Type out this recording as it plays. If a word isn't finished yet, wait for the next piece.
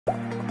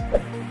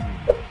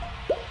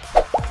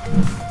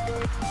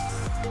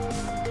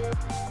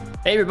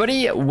Hey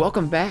everybody,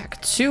 welcome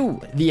back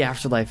to the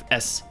AfterLife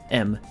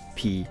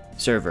SMP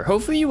server.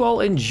 Hopefully you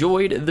all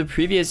enjoyed the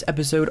previous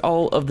episode,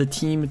 all of the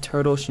Team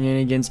Turtle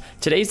shenanigans.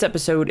 Today's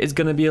episode is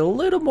going to be a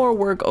little more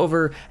work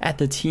over at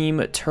the Team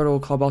Turtle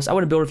Clubhouse. I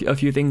want to build a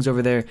few things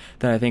over there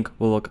that I think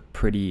will look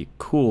pretty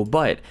cool.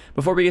 But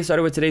before we get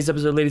started with today's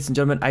episode, ladies and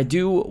gentlemen, I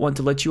do want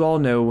to let you all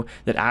know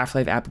that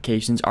AfterLife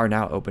applications are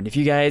now open. If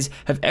you guys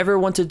have ever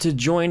wanted to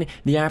join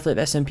the AfterLife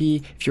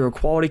SMP, if you're a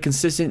quality,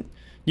 consistent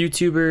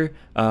YouTuber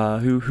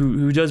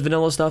who does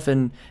vanilla stuff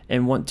and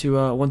want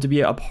to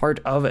be a part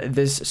of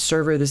this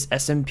server, this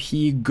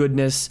SMP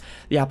goodness,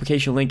 the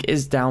application link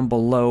is down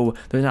below.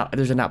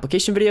 There's an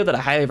application video that I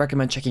highly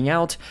recommend checking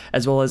out,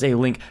 as well as a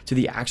link to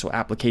the actual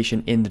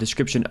application in the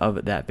description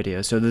of that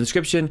video. So the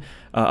description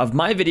of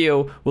my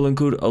video will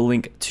include a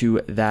link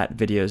to that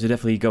video, so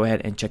definitely go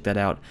ahead and check that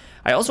out.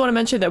 I also want to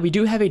mention that we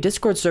do have a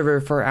Discord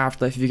server for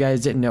AfterLife, if you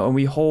guys didn't know, and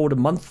we hold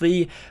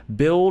monthly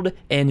build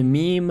and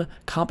meme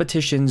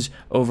competitions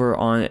over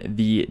on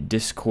the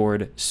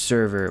Discord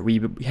server.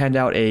 We hand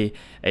out a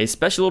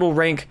special little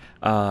rank,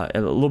 a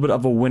little bit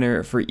of a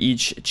winner for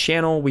each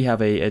channel. We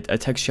have a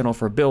text channel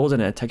for builds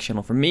and a text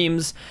channel for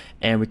memes,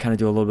 and we kind of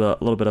do a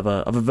little bit of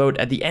a vote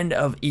at the end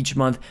of each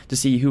month to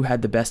see who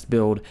had the best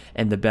build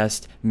and the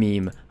best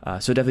meme.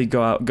 So definitely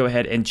go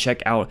ahead and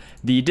check out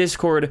the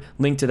Discord.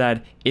 Link to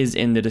that is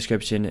in the description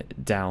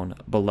down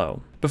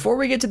below. Before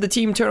we get to the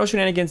Team Turtle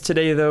shenanigans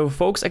today, though,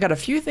 folks, I got a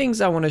few things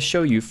I want to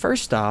show you.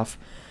 First off,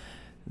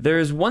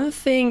 there's one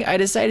thing I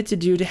decided to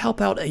do to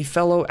help out a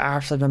fellow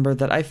AfterLife member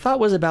that I thought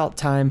was about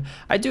time.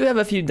 I do have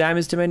a few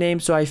diamonds to my name,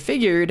 so I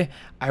figured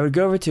I would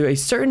go over to a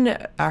certain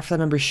AfterLife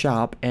member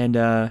shop and,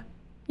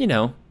 you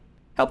know,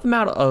 help them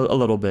out a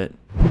little bit.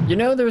 You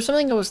know, there was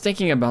something I was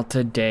thinking about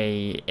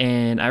today,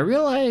 and I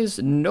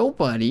realized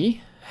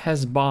nobody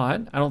has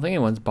bought, I don't think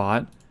anyone's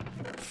bought,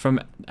 from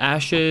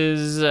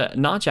Ash's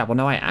Notch Apple.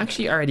 Now, I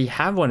actually already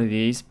have one of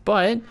these,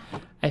 but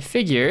I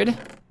figured,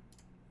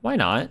 why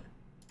not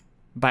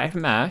buy it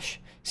from Ash?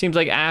 Seems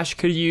like Ash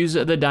could use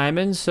the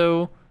diamonds,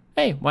 so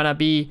hey, why not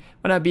be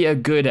a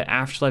good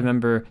AfterLife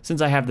member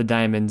since I have the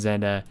diamonds,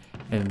 and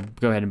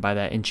go ahead and buy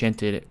that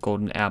enchanted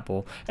golden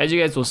apple. As you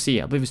guys will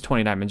see, I believe it's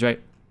 20 diamonds, right?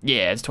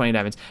 Yeah, it's 20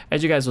 diamonds.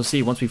 As you guys will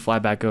see once we fly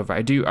back over,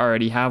 I do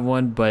already have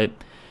one, but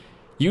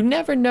you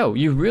never know.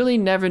 You really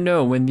never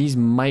know when these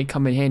might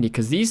come in handy,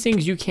 because these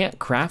things you can't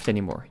craft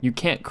anymore. You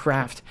can't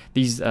craft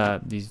these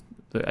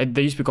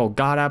they used to be called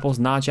God apples,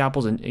 Notch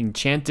apples, and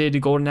enchanted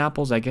golden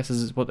apples, I guess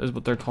is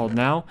what they're called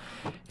now.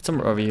 It's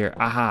somewhere over here.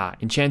 Aha,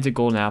 enchanted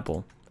golden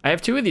apple. I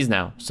have 2 of these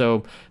now,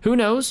 so who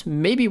knows?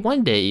 Maybe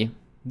one day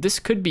this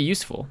could be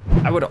useful.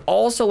 I would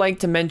also like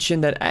to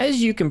mention that,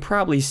 as you can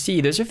probably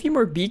see, there's a few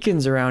more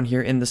beacons around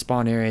here in the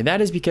spawn area.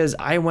 That is because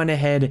I went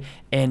ahead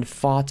and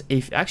fought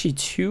actually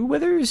 2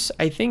 withers.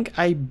 I think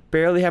I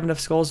barely have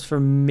enough skulls for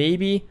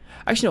maybe,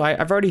 actually no,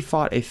 I've already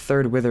fought a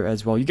 3rd wither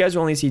as well. You guys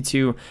will only see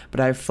 2, but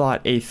I've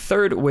fought a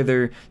 3rd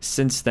wither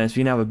since then. So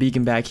we now have a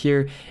beacon back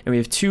here, and we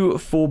have 2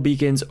 full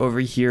beacons over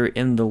here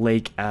in the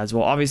lake as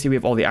well. Obviously we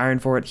have all the iron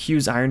for it.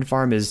 Hugh's iron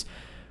farm is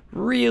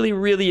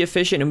really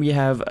efficient, and we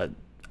have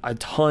a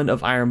ton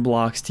of iron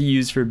blocks to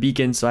use for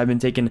beacons, so I've been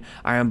taking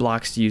iron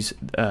blocks to use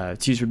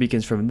for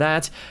beacons from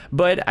that.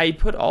 But I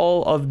put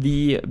all of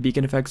the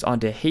beacon effects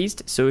onto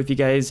haste, so if you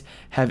guys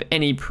have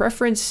any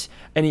preference,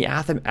 any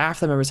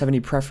AfterLife members have any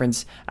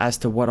preference as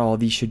to what all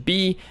these should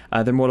be,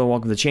 they're more than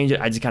welcome to change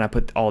it. I just kind of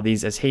put all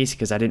these as haste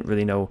because I didn't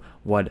really know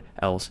what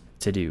else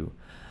to do.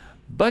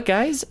 But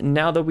guys,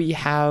 now that we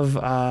have,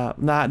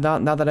 now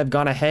that I've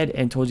gone ahead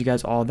and told you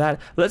guys all that,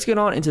 let's get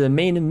on into the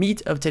main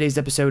meat of today's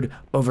episode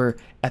over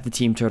at the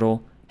Team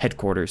Turtle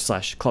headquarters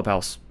 /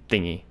 clubhouse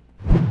thingy.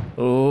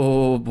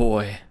 Oh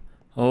boy.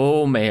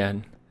 Oh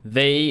man.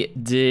 They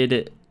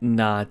did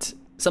not.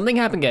 Something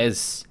happened,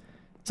 guys.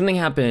 Something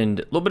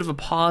happened. A little bit of a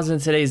pause in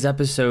today's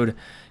episode,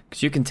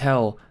 because you can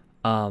tell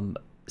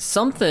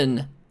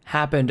something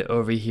happened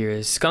over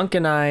here. Skunk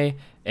and I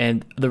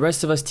and the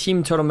rest of us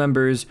Team Turtle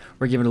members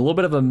were given a little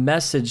bit of a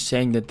message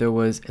saying that there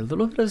was a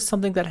little bit of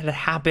something that had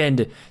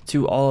happened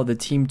to all of the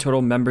Team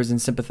Turtle members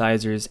and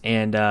sympathizers.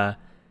 And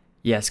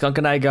yeah, Skunk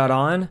and I got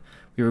on.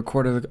 We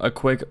recorded a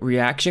quick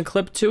reaction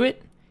clip to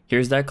it.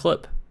 Here's that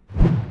clip.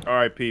 All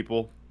right,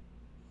 people.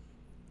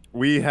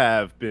 We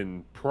have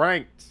been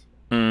pranked.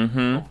 Mm-hmm.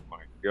 Oh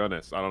my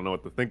goodness. I don't know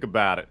what to think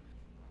about it.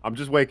 I'm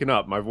just waking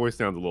up. My voice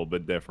sounds a little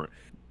bit different.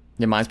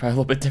 Yeah, mine's probably a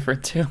little bit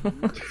different too.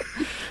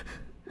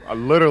 I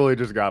literally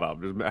just got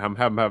up. I'm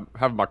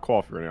having my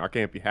coffee right now. I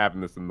can't be having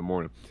this in the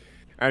morning.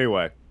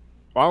 Anyway,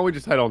 why don't we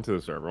just head on to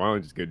the server? Why don't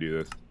we just go do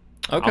this?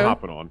 Okay. I'm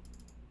hopping on.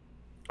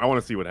 I want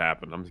to see what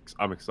happened.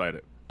 I'm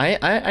excited. I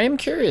am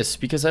curious,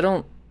 because I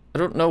don't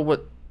know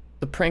what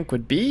the prank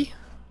would be,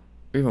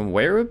 or even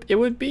where it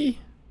would be.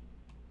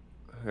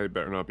 Hey,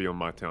 better not be on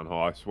my town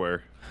hall, I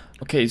swear.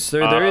 Okay, so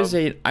there is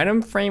a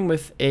item frame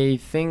with a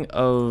thing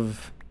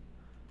of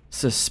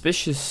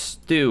suspicious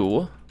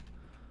stew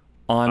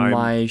on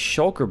my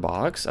shulker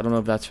box. I don't know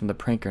if that's from the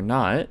prank or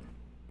not.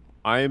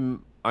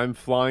 I'm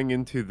flying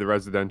into the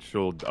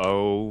residential.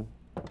 Oh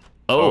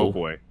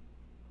boy.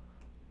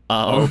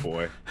 Oh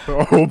boy.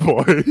 Oh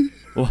boy.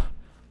 Well,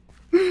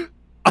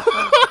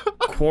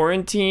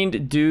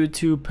 quarantined due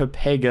to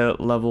Pepega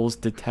levels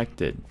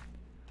detected.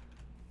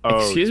 Oh,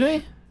 Excuse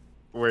me?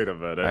 Wait a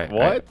minute. Alright,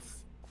 What?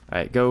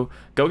 Alright, go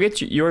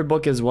get your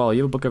book as well.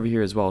 You have a book over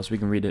here as well, so we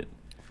can read it.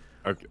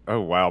 Okay.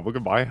 Oh wow, look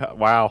at my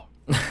wow.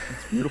 It's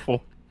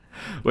beautiful.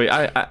 Wait,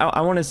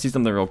 I want to see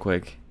something real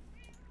quick.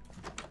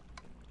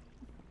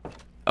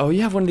 Oh,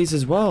 you have one of these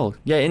as well.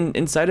 Yeah,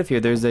 inside of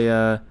here, there's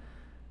an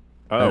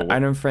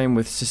item frame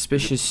with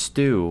suspicious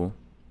stew.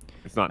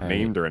 It's not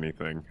named or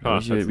anything.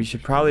 Huh, we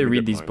should probably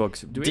read these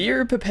books.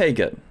 Dear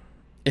Pepega,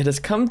 it has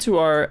come to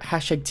our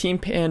hashtag Team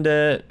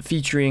Panda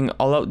featuring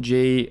All Out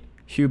J,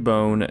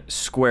 Hubone,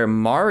 Square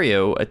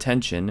Mario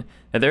attention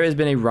that there has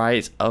been a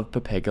rise of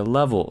Pepega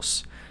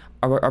levels.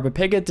 Our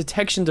Pepega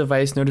detection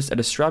device noticed a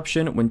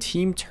disruption when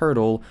Team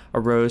Turtle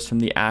arose from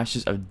the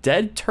ashes of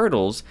dead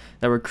turtles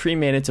that were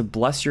cremated to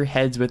bless your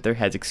heads with their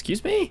heads.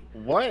 Excuse me?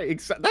 What?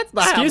 That's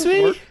not how this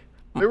works.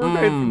 They were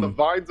made from the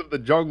vines of the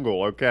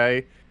jungle,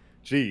 okay?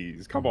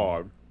 Jeez, come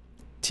on.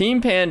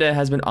 Team Panda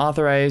has been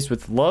authorized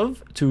with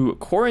love to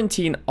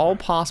quarantine all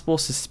possible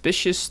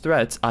suspicious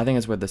threats. I think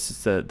that's where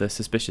the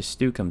suspicious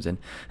stew comes in.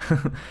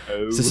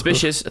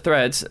 Suspicious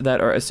threats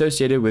that are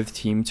associated with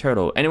Team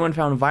Turtle. Anyone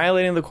found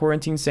violating the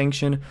quarantine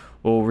sanction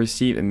will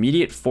receive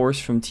immediate force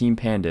from Team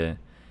Panda.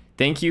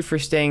 Thank you for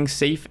staying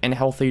safe and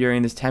healthy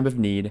during this time of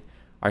need.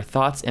 Our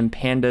thoughts and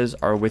pandas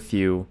are with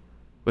you.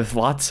 With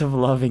lots of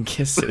love and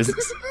kisses.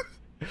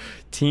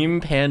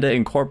 Team Panda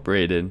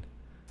Incorporated.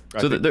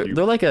 So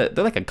they're like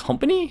a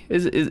company?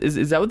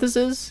 Is that what this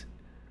is?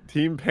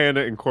 Team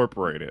Panda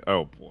Incorporated.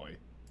 Oh boy.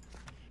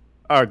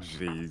 Oh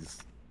jeez.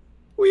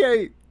 We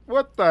ain't.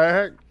 What the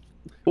heck?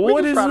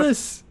 What is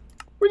this?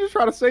 We just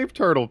try to save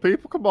turtle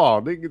people. Come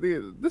on.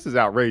 This is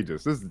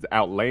outrageous. This is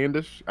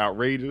outlandish.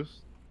 Outrageous.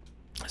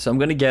 So I'm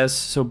gonna guess.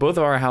 So both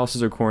of our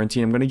houses are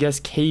quarantined. I'm gonna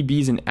guess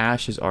KB's and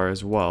Ash's are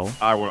as well.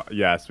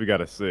 Yes. We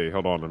gotta see.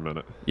 Hold on a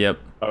minute. Yep.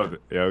 Oh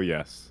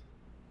yes.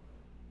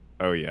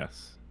 Oh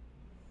yes.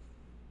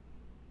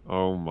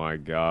 Oh my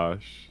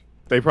gosh.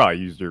 They probably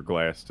used your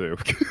glass too.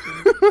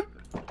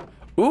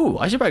 Ooh,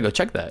 I should probably go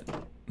check that.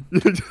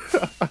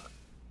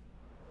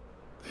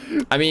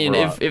 I mean,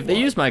 if they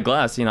use my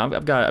glass, you know,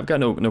 I've got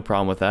no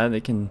problem with that.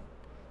 They can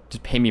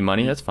just pay me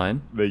money. That's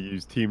fine. They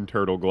use Team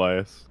Turtle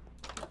glass.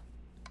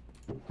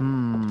 I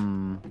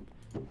don't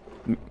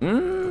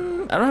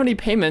have any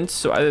payments,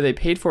 so either they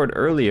paid for it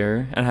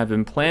earlier and have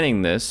been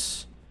planning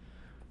this,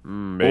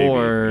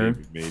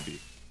 maybe.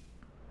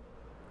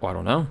 Well, I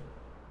don't know.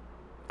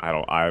 I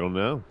don't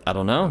know. I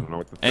don't know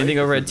what to Anything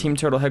over at Team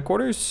Turtle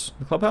headquarters,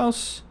 the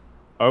clubhouse?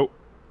 Oh.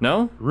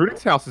 No?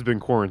 Rudick's house has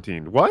been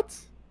quarantined. What?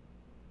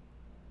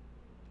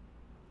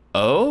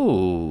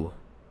 Oh.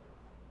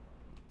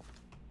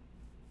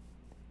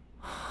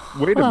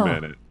 Wait a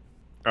minute.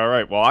 All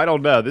right. Well, I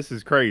don't know. This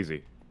is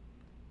crazy.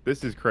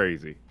 This is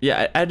crazy.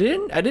 Yeah, I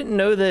didn't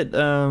know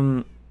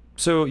that.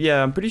 So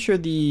yeah, I'm pretty sure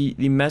the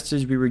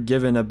message we were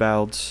given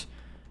about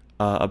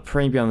a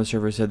prank beyond the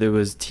server said there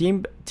was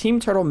Team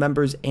Turtle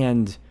members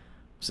and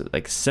was it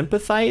like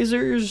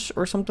sympathizers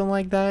or something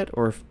like that,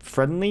 or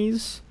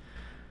friendlies.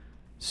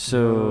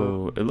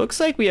 So it looks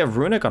like we have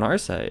Runic on our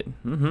side.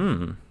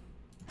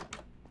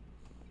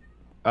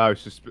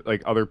 It's just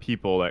like other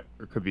people that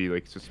could be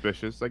like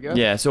suspicious, I guess.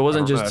 Yeah, so it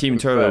wasn't just Team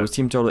Turtle; it was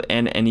Team Turtle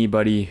and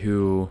anybody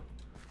who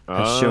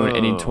has shown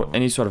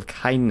any sort of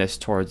kindness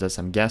towards us.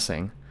 I'm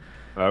guessing.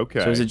 Okay.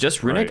 So is it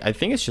just Runic? Right. I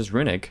think it's just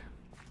Runic.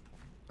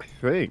 I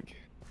think.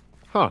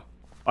 Huh.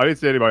 I didn't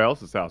see anybody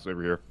else's house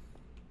over here.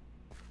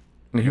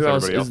 And who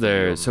else is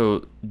there?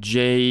 So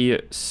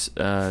Jay,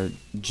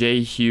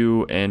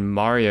 Hugh, and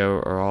Mario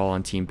are all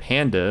on Team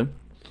Panda.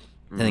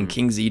 And then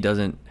King Z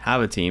doesn't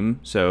have a team,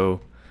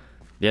 so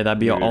yeah, that'd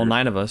be all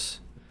 9 of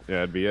us. Yeah,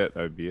 that'd be it.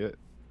 That'd be it.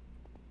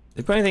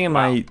 They put anything in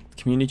my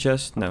community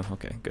chest? No.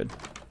 Okay, good.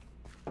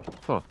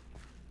 Huh.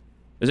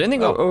 Is there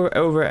anything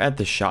over at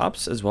the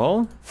shops as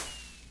well?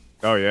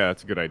 Oh yeah,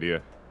 that's a good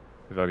idea.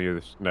 Is any of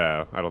this?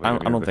 No, I don't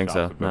think. I don't think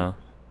so. No.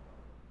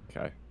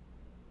 Okay.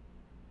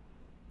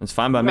 It's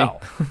fine by me.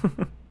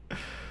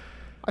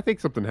 I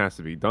think something has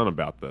to be done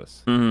about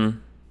this.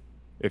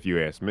 If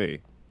you ask me,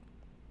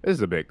 this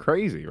is a bit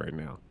crazy right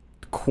now.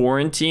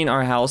 Quarantine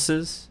our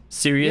houses?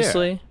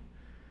 Seriously?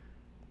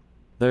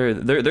 Yeah.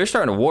 They're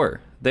starting a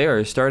war. They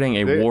are starting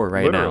a war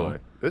right now.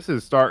 This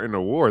is starting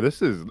a war.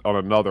 This is on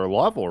another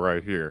level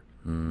right here.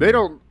 They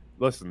don't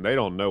listen. They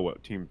don't know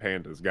what Team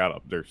Panda's got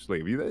up their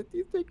sleeve. You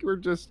think we're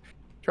just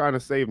trying to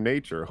save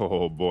nature?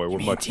 Oh boy, we're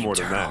much more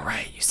than that.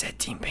 Right? You said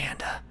Team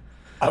Panda.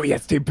 Oh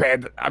yes, Team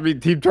Panda. I mean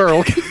Team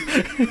Turtle.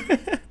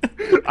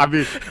 I'm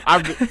my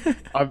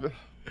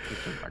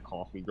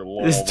coffee.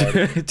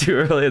 It's too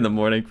early in the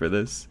morning for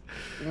this.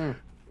 Anyway,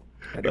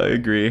 I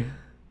agree.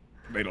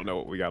 They don't know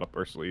what we got up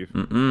our sleeve.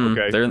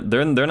 Okay.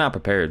 They're not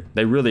prepared.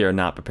 They really are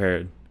not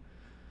prepared.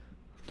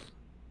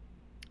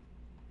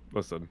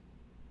 Listen,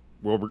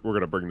 we're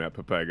gonna bring that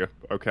Pepega.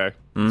 Okay,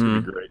 it's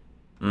gonna be great.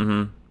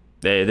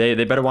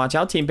 They better watch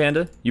out, Team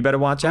Panda. You better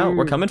watch out.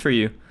 We're coming for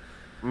you.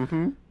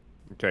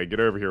 Okay, get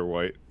over here,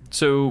 White.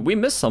 So we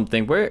missed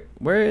something. Where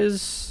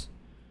is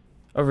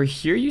over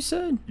here? You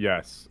said.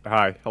 Yes.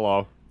 Hi.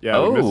 Hello.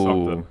 Yeah, we missed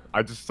something.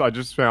 I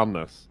just found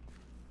this.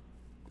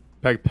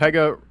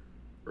 Pega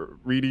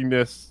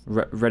readiness.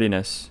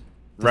 Readiness.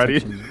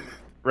 Ready.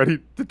 Ready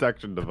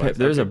detection device.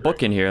 There's a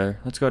book in here.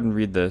 Let's go ahead and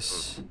read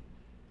this.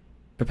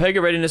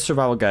 Pepega Readiness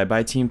Survival Guide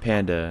by Team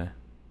Panda.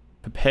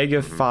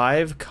 Pepega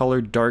 5,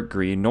 color dark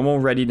green. Normal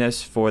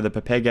readiness for the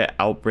Pepega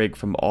outbreak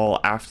from all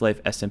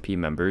AfterLife SMP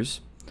members.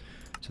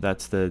 So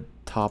that's the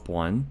top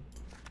one.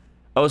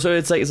 Oh, so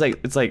it's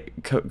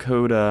like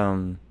code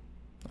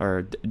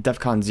or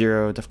DEFCON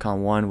 0, DEFCON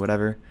 1,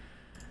 whatever.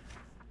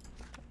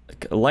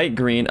 Light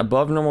green,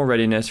 above normal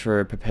readiness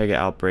for Pepega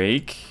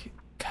outbreak.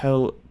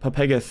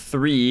 Pepega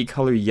 3,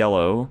 color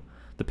yellow.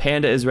 The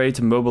panda is ready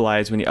to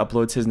mobilize when he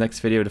uploads his next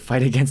video to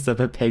fight against the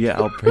Pepega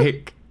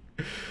outbreak.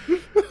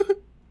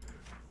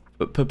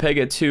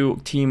 Pepega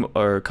 2, team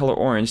or color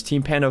orange.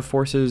 Team Panda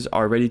forces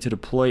are ready to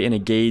deploy and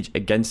engage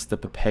against the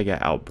Pepega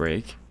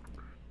outbreak.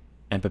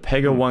 And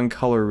Pepega 1,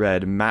 color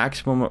red.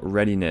 Maximum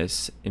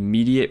readiness.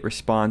 Immediate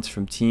response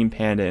from Team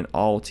Panda and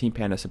all Team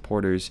Panda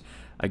supporters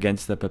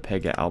against the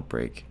Pepega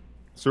outbreak.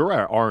 So we're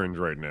at orange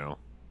right now.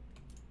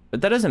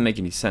 But that doesn't make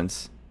any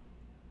sense.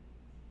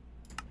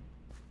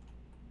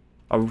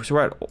 Oh, so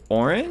we're at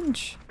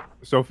orange?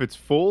 So if it's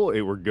full,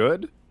 we're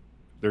good.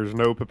 There's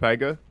no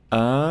Pepega.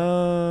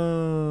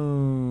 Oh.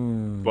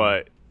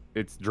 But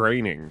it's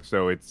draining,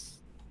 so it's...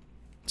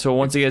 So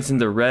once it gets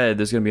into red,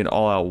 there's going to be an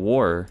all-out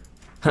war.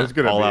 There's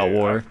going to be all-out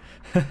war.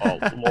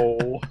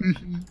 Lol.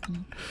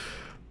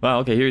 Wow,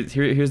 okay,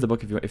 here's the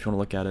book if you want to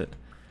look at it.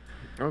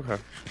 Okay.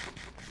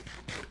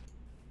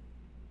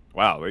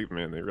 Wow, they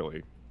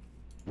really...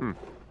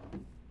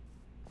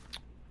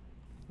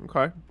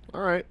 Okay,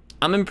 alright.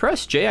 I'm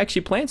impressed. Jay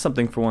actually planned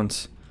something for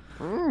once.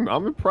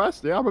 I'm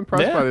impressed. Yeah, I'm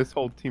impressed by this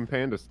whole Team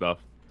Panda stuff.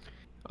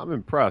 I'm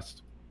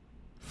impressed.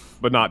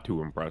 But not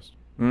too impressed.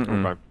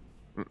 Okay.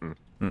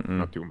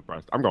 Not too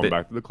impressed. I'm going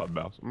back to the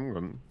clubhouse. I'm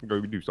going to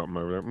go do something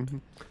over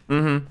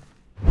there.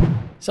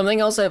 Something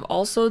else I've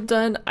also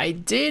done, I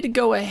did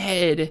go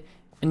ahead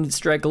and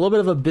strike a little bit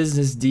of a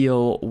business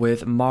deal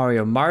with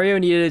Mario. Mario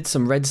needed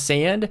some red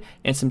sand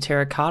and some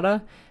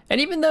terracotta.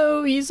 And even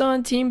though he's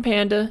on Team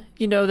Panda,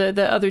 you know,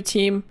 the other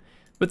team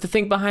with the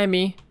thing behind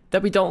me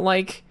that we don't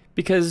like,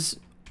 because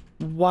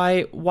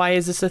why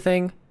is this a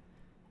thing?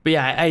 But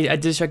yeah, I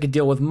did strike a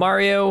deal with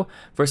Mario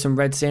for some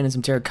red sand and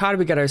some terracotta.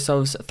 We got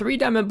ourselves 3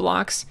 diamond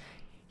blocks.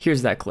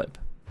 Here's that clip.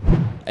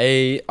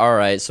 Hey,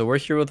 alright, so we're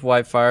here with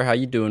WhiteFyr. How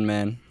you doing,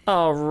 man?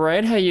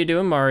 Alright, how you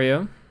doing,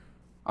 Mario?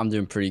 I'm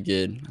doing pretty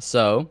good.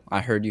 So,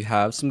 I heard you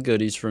have some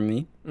goodies for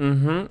me. I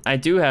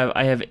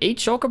have 8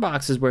 shulker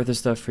boxes worth of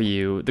stuff for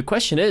you. The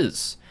question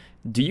is,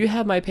 do you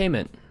have my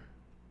payment?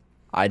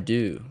 I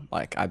do.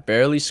 Like, I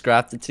barely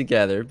scrapped it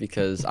together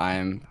because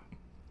I'm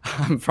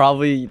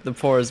probably the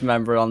poorest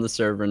member on the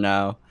server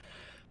now.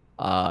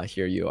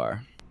 Here you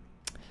are.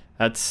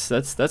 That's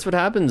what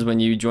happens when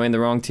you join the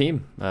wrong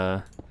team.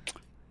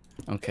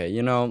 Okay,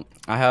 you know,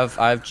 I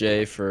have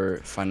Jay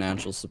for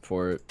financial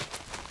support.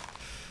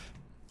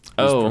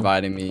 He's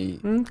providing me.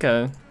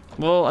 Okay.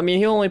 Well, I mean,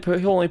 he'll only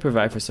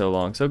provide for so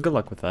long, so good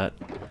luck with that.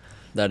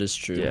 That is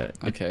true. Yeah.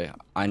 Okay,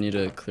 I need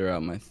to clear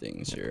out my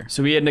things here.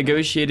 So we had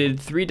negotiated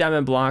 3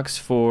 diamond blocks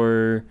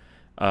for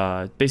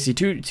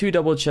basically two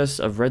double chests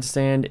of red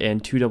sand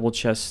and 2 double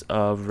chests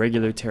of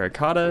regular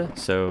terracotta.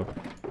 So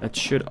that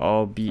should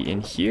all be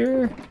in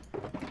here.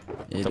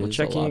 Double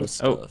checking. A lot of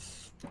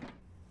stuff.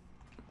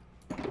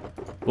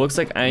 Looks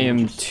like I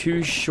am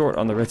too short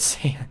on the red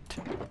sand.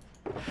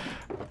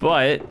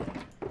 But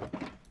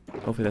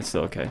hopefully that's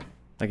still okay.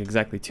 Like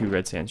exactly 2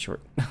 red sand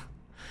short.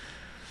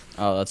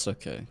 Oh, that's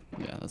okay.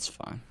 Yeah, that's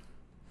fine.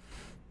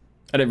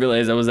 I didn't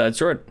realize I was that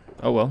short.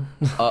 Oh well.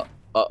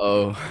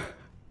 Uh-oh.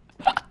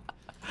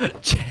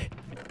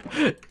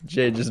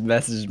 Jay just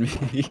messaged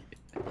me.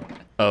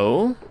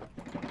 Oh?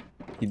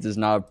 He does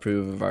not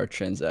approve of our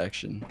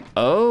transaction.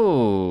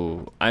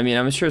 Oh. I mean,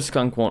 I'm sure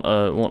Skunk won't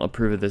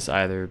approve of this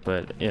either,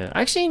 but yeah.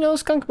 Actually, no,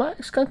 Skunk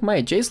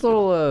might. Jay's a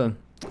little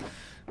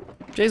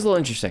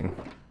interesting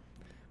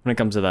when it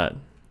comes to that.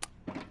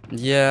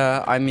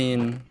 Yeah, I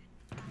mean,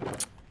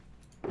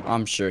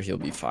 I'm sure he'll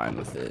be fine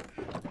with it.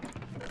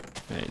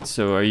 Right,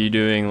 so are you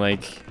doing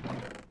like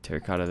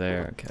terracotta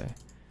there? Okay.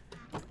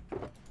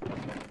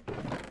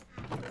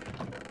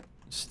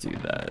 Let's do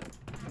that.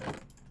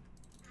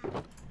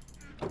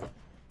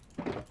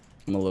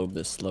 I'm a little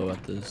bit slow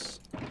at this.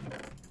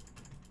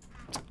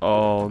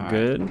 All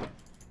good. Right.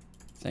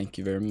 Thank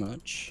you very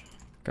much.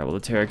 Grab all the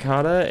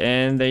terracotta,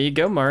 and there you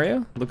go,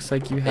 Mario. Looks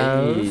like you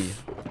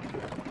have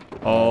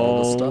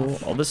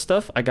all this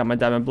stuff. I got my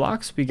diamond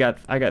blocks. I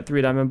got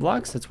 3 diamond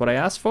blocks. That's what I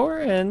asked for,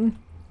 and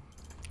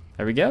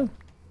there we go.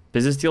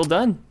 Business deal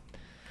done.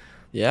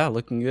 Yeah,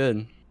 looking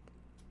good.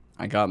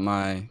 I got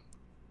my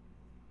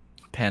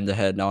panda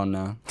head on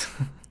now.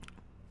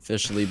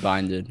 Officially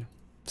binded.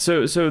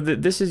 So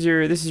this is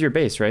your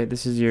base, right?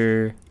 This is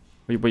your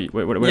what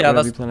are we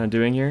planning on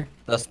doing here?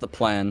 That's the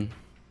plan.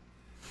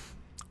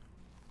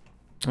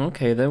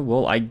 Okay then,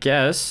 well, I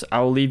guess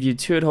I'll leave you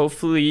to it.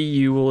 Hopefully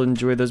you will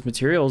enjoy those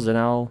materials, and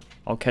I'll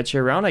catch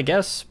you around, I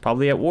guess.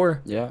 Probably at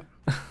war. Yeah.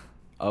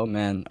 Oh,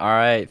 man. All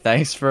right.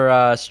 Thanks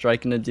for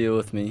striking a deal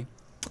with me.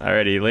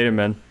 Alrighty, later,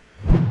 man.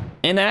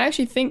 And I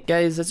actually think,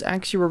 guys, that's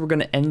actually where we're going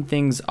to end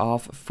things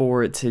off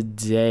for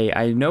today.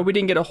 I know we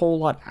didn't get a whole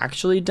lot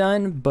actually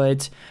done,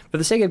 but for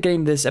the sake of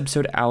getting this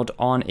episode out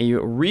on a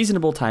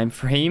reasonable time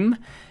frame,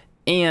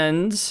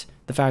 and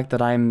the fact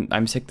that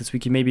I'm sick this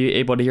week, you may be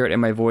able to hear it in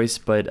my voice,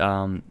 but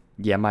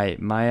yeah,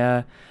 I'm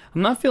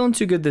not feeling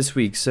too good this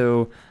week,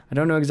 so I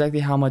don't know exactly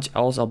how much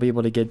else I'll be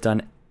able to get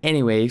done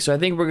anyway. So I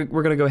think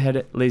we're gonna go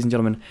ahead, ladies and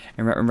gentlemen,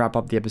 and wrap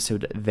up the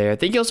episode there.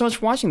 Thank you all so much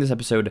for watching this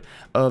episode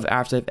of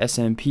AfterLife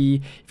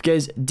SMP. If you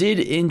guys did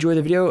enjoy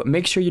the video,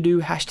 make sure you do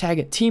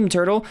hashtag Team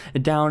Turtle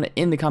down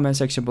in the comment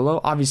section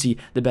below. Obviously,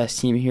 the best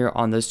team here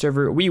on the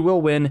server. We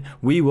will win.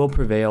 We will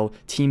prevail.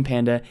 Team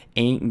Panda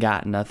ain't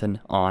got nothing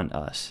on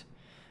us.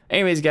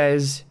 Anyways,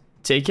 guys,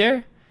 take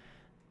care,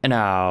 and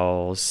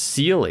I'll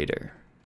see you later.